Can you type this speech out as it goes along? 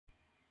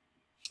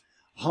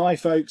Hi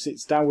folks,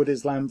 it's Dawud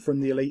Islam from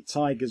the Elite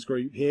Tigers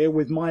Group here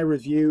with my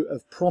review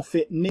of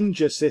Profit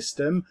Ninja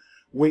System,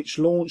 which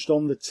launched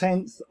on the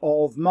 10th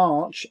of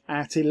March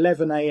at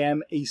 11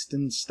 AM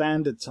Eastern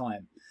Standard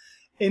Time.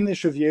 In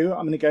this review,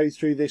 I'm going to go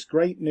through this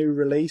great new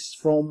release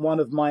from one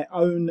of my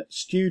own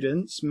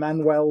students,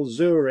 Manuel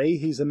Zuri.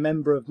 He's a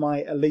member of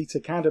my Elite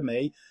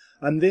Academy,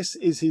 and this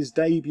is his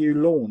debut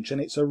launch, and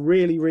it's a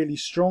really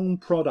strong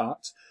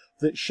product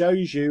that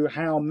shows you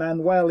how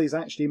Manuel is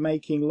actually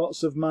making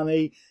lots of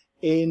money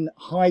in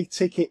high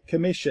ticket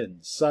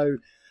commissions. So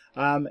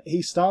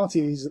he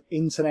started his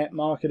internet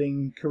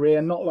marketing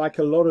career not like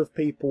a lot of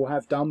people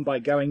have done by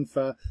going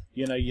for,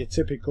 you know, your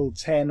typical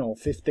 $10 or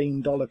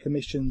 $15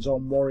 commissions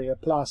on Warrior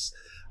Plus,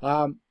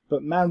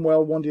 but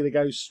Manuel wanted to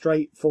go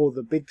straight for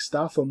the big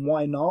stuff, and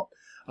why not?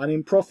 And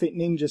in Profit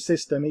Ninja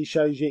System he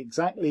shows you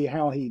exactly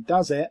how he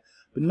does it.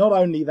 But not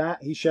only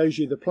that, he shows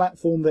you the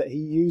platform that he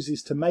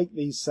uses to make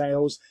these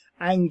sales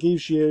and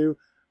gives you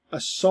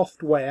a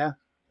software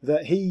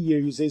that he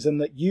uses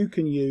and that you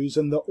can use,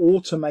 and that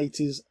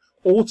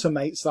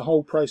automates the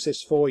whole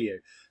process for you.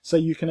 So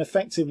you can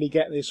effectively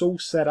get this all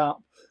set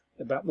up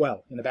in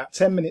about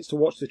 10 minutes to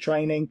watch the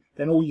training.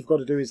 Then all you've got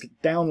to do is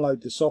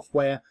download the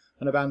software,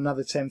 and about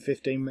another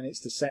 10-15 minutes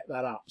to set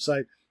that up.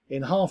 So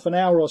in half an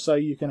hour or so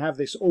you can have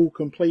this all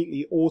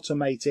completely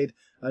automated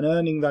and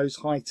earning those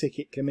high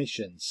ticket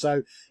commissions.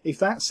 So if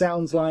that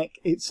sounds like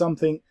it's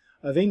something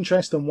of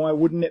interest, and why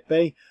wouldn't it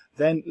be,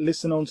 then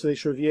listen on to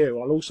this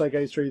review. I'll also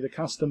go through the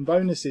custom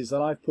bonuses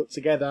that I've put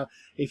together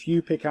if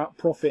you pick up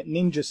Profit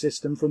Ninja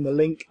System from the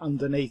link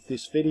underneath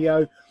this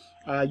video.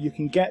 You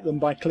can get them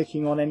by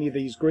clicking on any of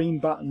these green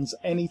buttons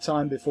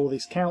anytime before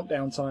this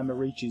countdown timer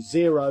reaches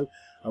 0,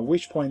 at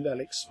which point they'll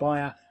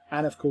expire.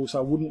 And of course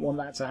I wouldn't want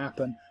that to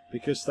happen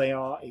because they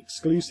are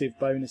exclusive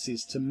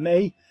bonuses to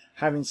me.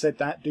 Having said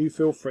that, do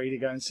feel free to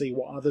go and see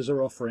what others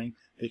are offering,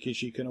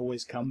 because you can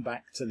always come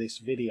back to this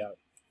video.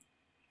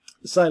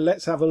 So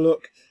let's have a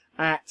look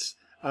at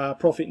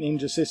Profit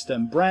Ninja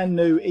System. Brand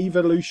new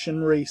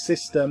evolutionary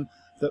system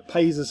that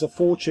pays us a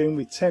fortune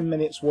with 10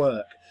 minutes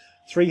work.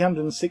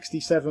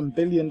 $367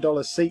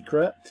 billion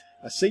secret.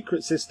 A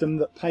secret system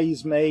that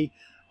pays me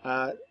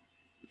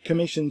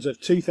commissions of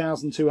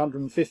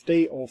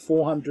 $2,250 or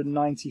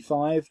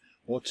 $495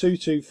 or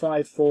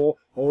 $2,254,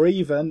 or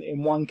even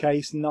in one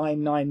case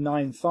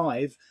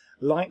 $9,995,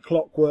 like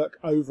clockwork,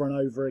 over and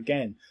over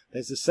again.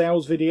 There's a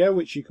sales video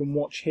which you can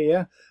watch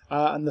here,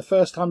 and the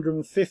first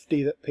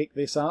 150 that pick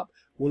this up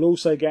will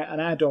also get an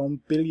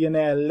add-on,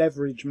 Billionaire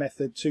Leverage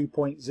Method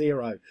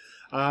 2.0.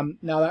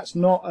 Now that's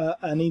not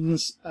an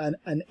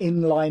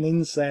inline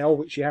in sale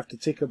which you have to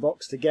tick a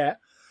box to get.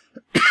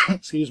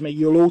 Excuse me.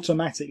 You'll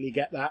automatically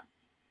get that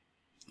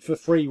for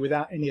free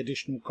without any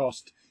additional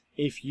cost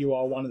if you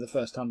are one of the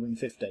first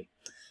 150.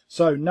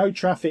 So no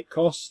traffic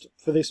cost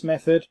for this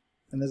method.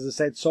 And as I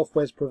said,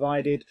 software's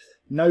provided,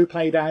 no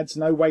paid ads,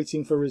 no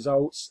waiting for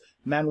results.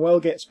 Manuel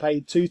gets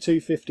paid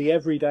 $2,250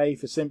 every day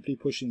for simply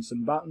pushing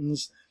some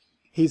buttons.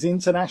 His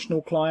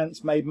international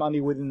clients made money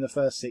within the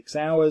first 6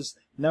 hours.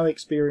 No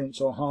experience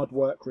or hard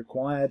work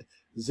required.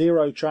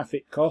 Zero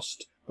traffic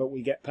cost, but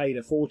we get paid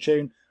a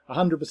fortune.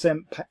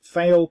 100%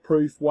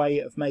 fail-proof way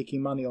of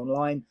making money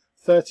online.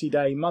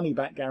 30-day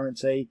money-back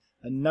guarantee,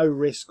 and no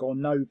risk or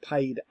no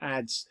paid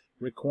ads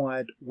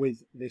required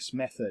with this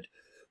method.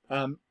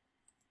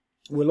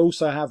 We'll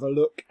also have a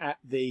look at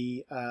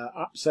the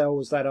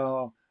upsells that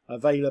are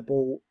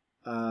available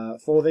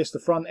for this. The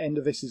front end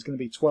of this is going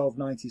to be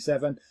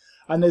 $12.97,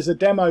 and there's a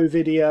demo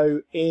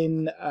video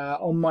in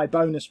on my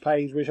bonus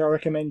page which I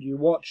recommend you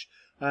watch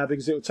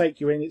because it will take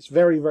you in. It's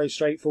very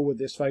straightforward,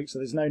 this, folks, so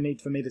there's no need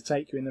for me to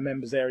take you in the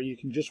members area. You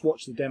can just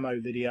watch the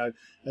demo video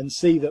and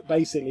see that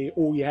basically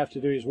all you have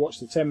to do is watch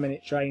the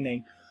 10-minute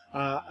training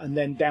and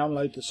then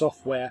download the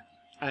software,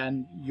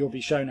 and you'll be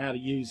shown how to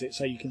use it,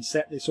 so you can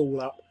set this all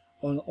up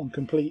on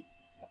complete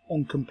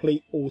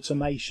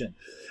automation.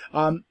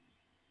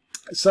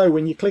 So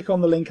when you click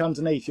on the link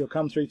underneath, you'll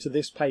come through to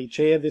this page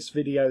here. This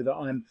video that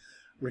I'm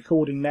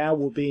recording now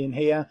will be in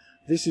here.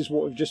 This is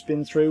what we've just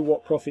been through,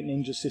 what Profit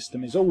Ninja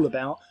System is all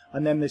about,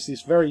 and then there's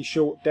this very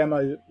short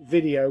demo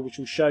video which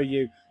will show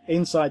you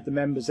inside the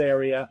members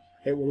area.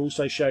 It will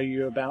also show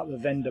you about the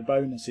vendor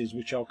bonuses,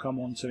 which I'll come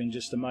on to in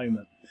just a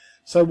moment.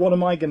 So what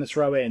am I going to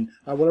throw in?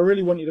 Well, I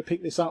really want you to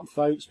pick this up,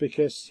 folks,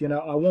 because, you know,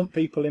 I want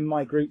people in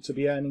my group to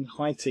be earning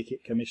high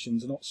ticket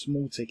commissions, not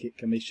small ticket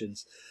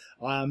commissions.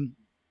 And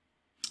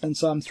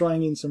so I'm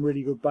throwing in some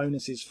really good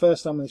bonuses.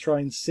 First, I'm going to throw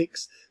in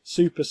 6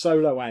 super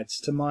solo ads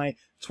to my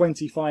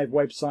 25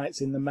 websites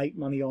in the Make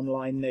Money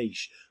Online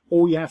niche.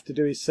 All you have to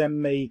do is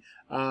send me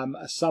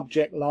a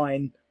subject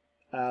line,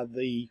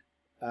 the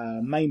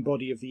main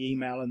body of the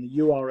email, and the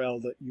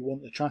URL that you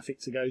want the traffic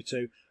to go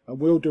to, and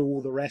we'll do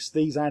all the rest.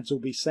 These ads will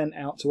be sent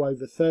out to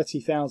over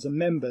 30,000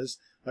 members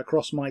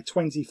across my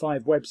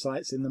 25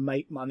 websites in the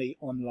Make Money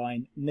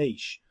Online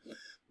niche.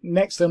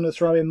 Next, I'm going to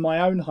throw in my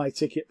own high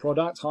ticket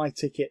product, High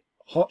Ticket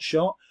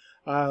Hotshot,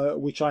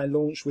 which I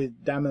launched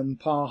with Daman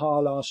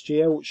Paha last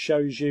year, which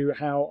shows you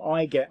how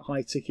I get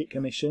high ticket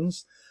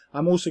commissions.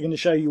 I'm also going to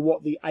show you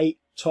what the 8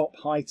 top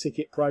high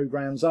ticket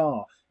programs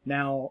are.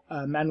 Now,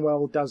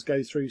 Manuel does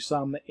go through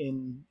some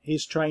in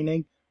his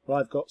training, but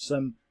I've got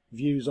some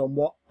views on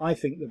what I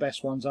think the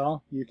best ones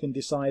are. You can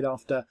decide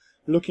after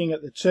looking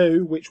at the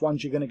two which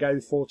ones you're going to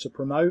go for to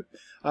promote.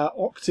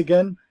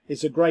 Octagon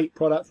is a great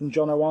product from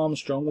John O.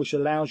 Armstrong, which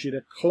allows you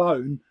to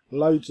clone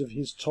loads of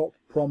his top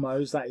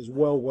promos. That is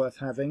well worth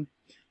having.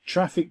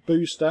 Traffic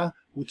Booster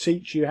will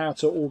teach you how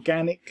to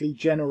organically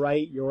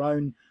generate your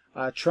own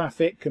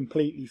traffic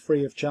completely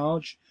free of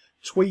charge.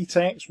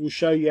 TweetX will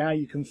show you how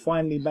you can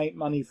finally make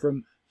money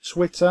from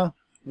Twitter,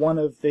 one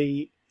of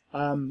the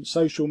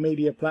social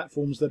media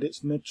platforms that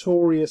it's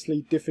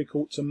notoriously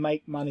difficult to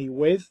make money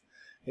with.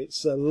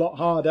 It's a lot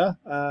harder,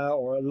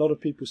 or a lot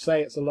of people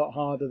say it's a lot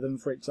harder than,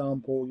 for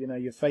example, you know,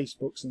 your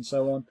Facebooks and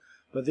so on.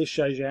 But this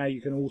shows you how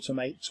you can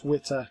automate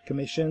Twitter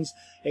commissions.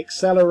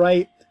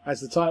 Accelerate,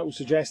 as the title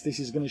suggests, this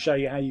is going to show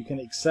you how you can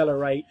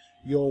accelerate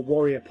your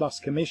Warrior Plus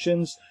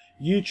commissions.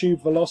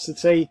 YouTube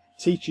Velocity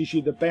teaches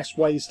you the best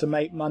ways to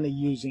make money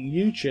using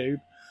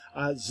YouTube.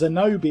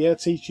 Zenobia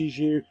teaches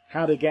you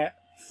how to get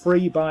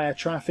free buyer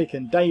traffic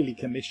and daily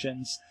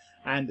commissions.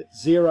 And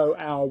 0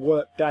 Hour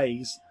Work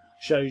Days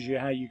shows you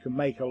how you can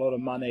make a lot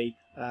of money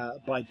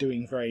by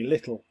doing very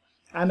little.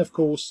 And of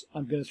course,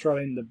 I'm going to throw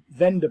in the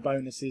vendor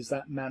bonuses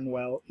that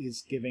Manuel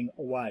is giving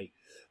away.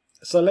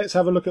 So let's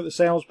have a look at the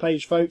sales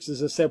page, folks.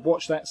 As I said,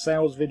 watch that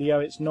sales video.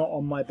 It's not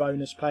on my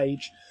bonus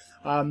page.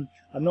 I'm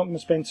not going to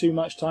spend too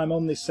much time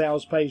on this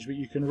sales page, but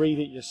you can read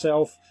it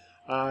yourself.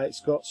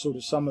 It's got sort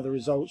of some of the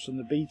results from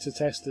the beta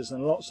testers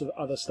and lots of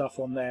other stuff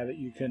on there that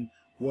you can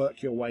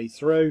work your way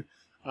through.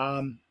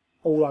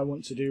 All I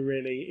want to do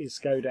really is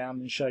go down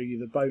and show you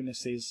the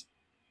bonuses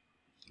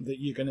that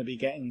you're going to be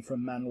getting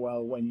from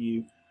Manuel when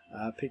you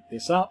pick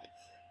this up.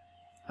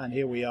 And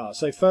here we are.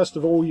 So first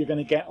of all, you're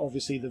going to get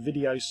obviously the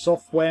video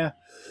software.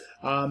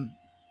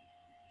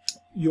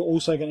 You're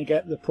also going to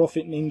get the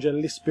Profit Ninja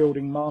List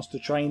Building Master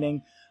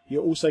Training.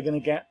 You're also going to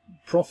get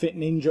Profit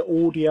Ninja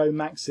Audio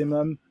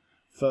Maximum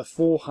for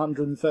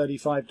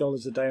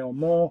 $435 a day or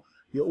more.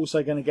 You're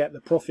also going to get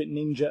the Profit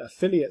Ninja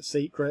Affiliate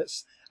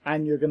Secrets,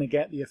 and you're going to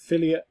get the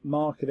Affiliate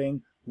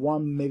Marketing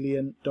 $1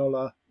 million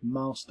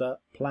Master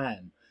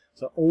Plan.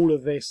 So all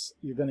of this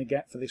you're going to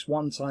get for this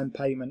one-time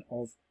payment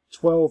of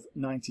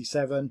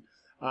 $12.97.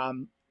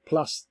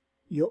 Plus,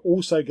 you're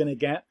also going to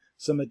get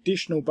some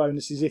additional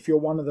bonuses if you're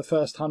one of the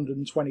first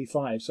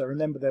 125. So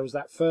remember, there was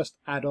that first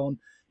add-on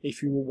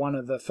if you were one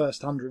of the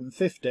first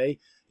 150.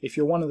 If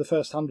you're one of the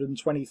first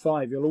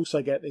 125, you'll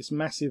also get this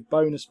massive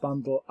bonus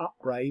bundle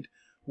upgrade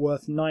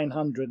worth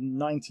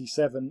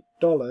 $997.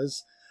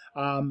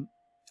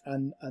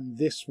 And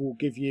this will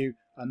give you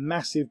a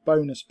massive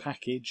bonus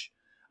package,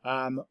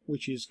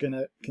 which is going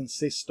to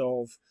consist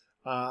of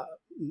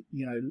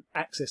you know,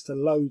 access to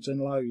loads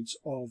and loads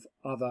of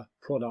other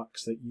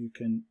products that you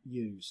can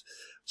use.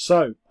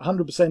 So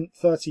 100%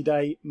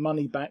 30-day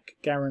money back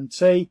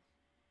guarantee.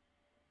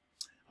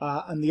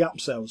 And the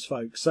upsells,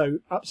 folks. So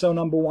upsell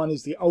number one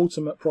is the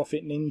Ultimate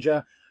Profit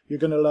Ninja. You're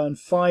going to learn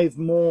 5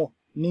 more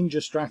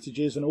ninja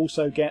strategies and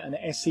also get an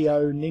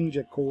SEO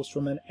ninja course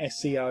from an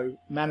SEO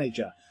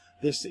manager.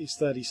 This is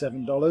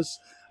 $37.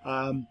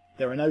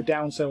 There are no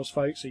downsells,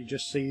 folks, so you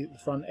just see the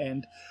front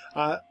end.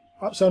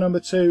 Upsell number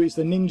 2 is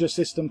the Ninja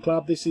System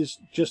Club. This is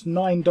just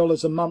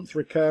 $9 a month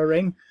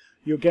recurring.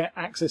 You'll get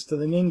access to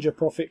the Ninja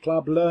Profit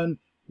Club, learn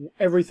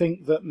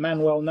everything that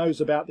Manuel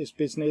knows about this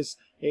business.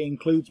 It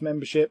includes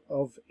membership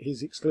of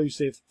his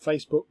exclusive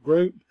Facebook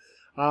group.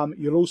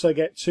 You'll also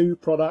get 2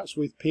 products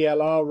with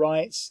PLR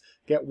rights,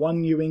 get 1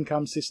 new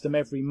income system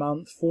every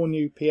month, 4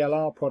 new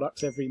PLR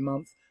products every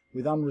month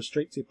with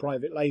unrestricted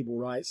private label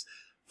rights.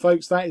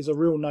 Folks, that is a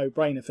real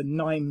no-brainer for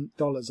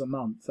 $9 a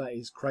month. That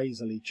is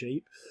crazily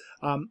cheap.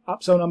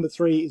 Upsell number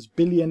 3 is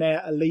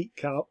Billionaire Elite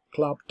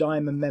Club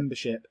Diamond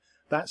Membership.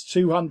 That's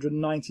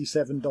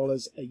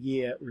 $297 a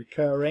year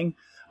recurring.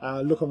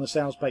 Look on the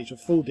sales page for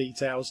full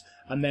details.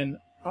 And then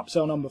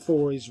upsell number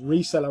 4 is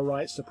reseller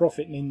rights to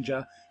Profit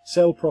Ninja.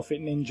 Sell Profit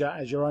Ninja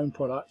as your own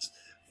product.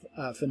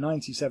 For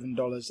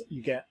 $97,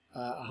 you get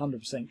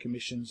 100%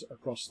 commissions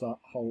across the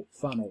whole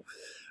funnel.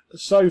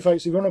 So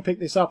folks, if you want to pick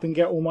this up and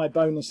get all my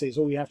bonuses,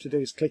 all you have to do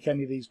is click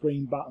any of these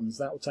green buttons.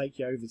 That will take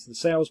you over to the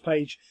sales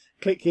page.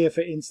 Click here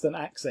for instant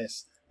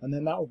access, and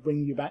then that will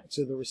bring you back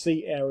to the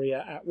receipt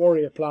area at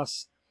Warrior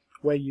Plus,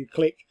 where you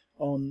click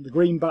on the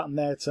green button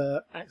there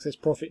to access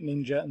Profit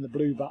Ninja and the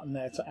blue button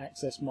there to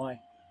access my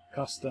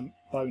custom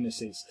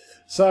bonuses.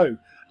 So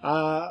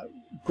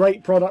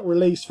great product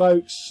release,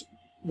 folks.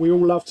 We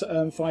all love to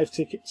earn 5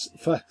 tickets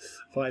for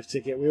 5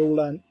 ticket. We all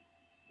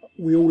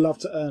love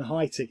to earn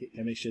high ticket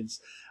commissions.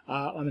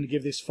 I'm going to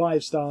give this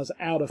 5 stars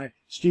out of my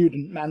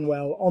student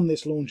Manuel on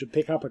this launch and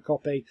pick up a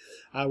copy.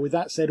 With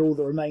that said, all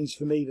that remains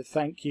for me to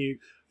thank you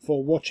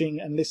for watching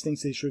and listening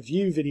to this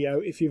review video.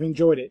 If you've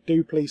enjoyed it,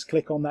 do please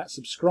click on that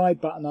subscribe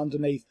button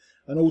underneath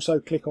and also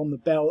click on the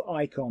bell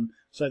icon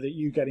so that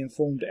you get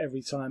informed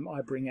every time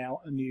I bring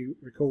out a new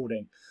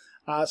recording.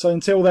 So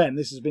until then,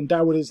 this has been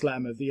Dawood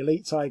Islam of the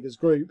Elite Tigers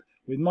Group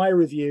with my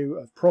review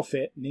of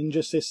Profit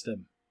Ninja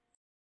System.